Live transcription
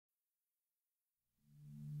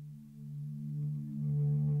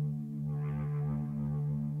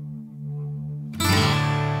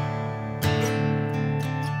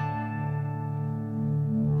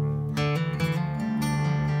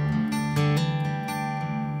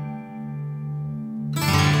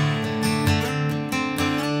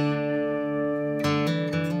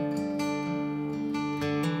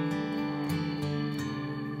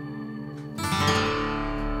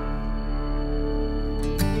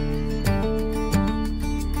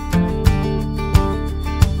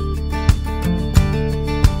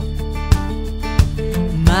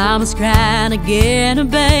Mama's crying again,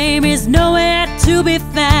 and baby's nowhere to be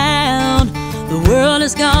found. The world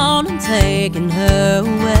has gone and taken her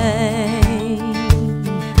away.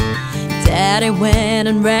 Daddy went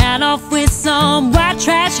and ran off with some white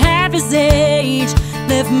trash half his age,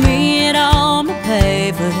 left me at home to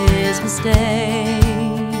pay for his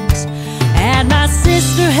mistakes. And my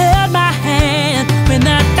sister held my hand when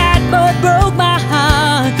that bad boy broke my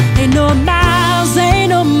heart. Ain't no miles, ain't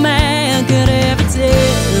no man could ever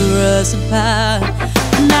tear us apart.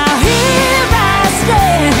 Now here I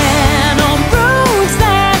stand on roads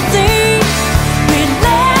that deep. We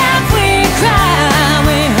laugh, we cry,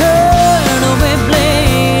 we hurt or we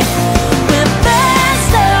bleed. We're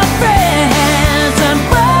best of friends and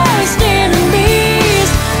worst enemies.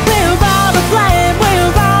 We're all the blame,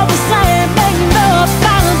 we're all the same. Make no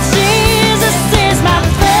apologies, this is my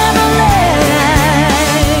family.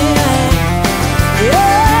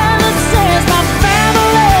 Yeah, this is my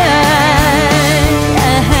family.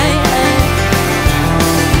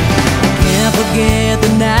 Can't forget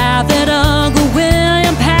the night that Uncle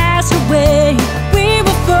William passed away. We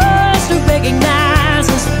were forced to recognize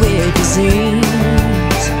his weird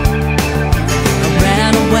disease. I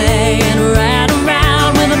ran away and ran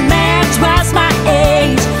around with a man twice my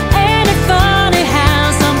age. Ain't it funny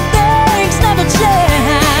how some things never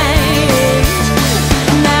change?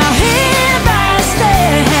 Now here I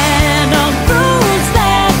stand on roads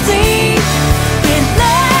that deep. We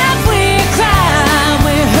laugh, we cry,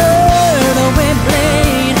 we hurt or we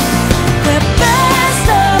bleed. We're best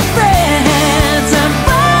of friends and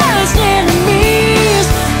worst enemies.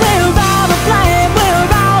 We're all to blame,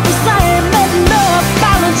 we're all the same. Make no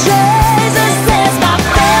apologies, this is my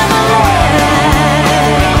family.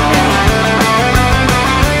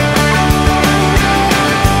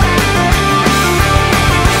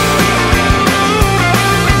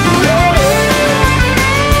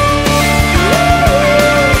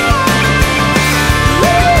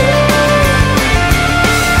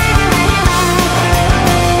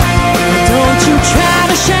 Don't you try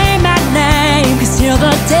to shame my name, 'cause till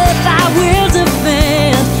the death I will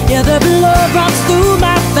defend. Yeah, the blood runs through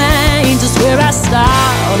my veins. It's where I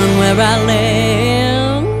start and where I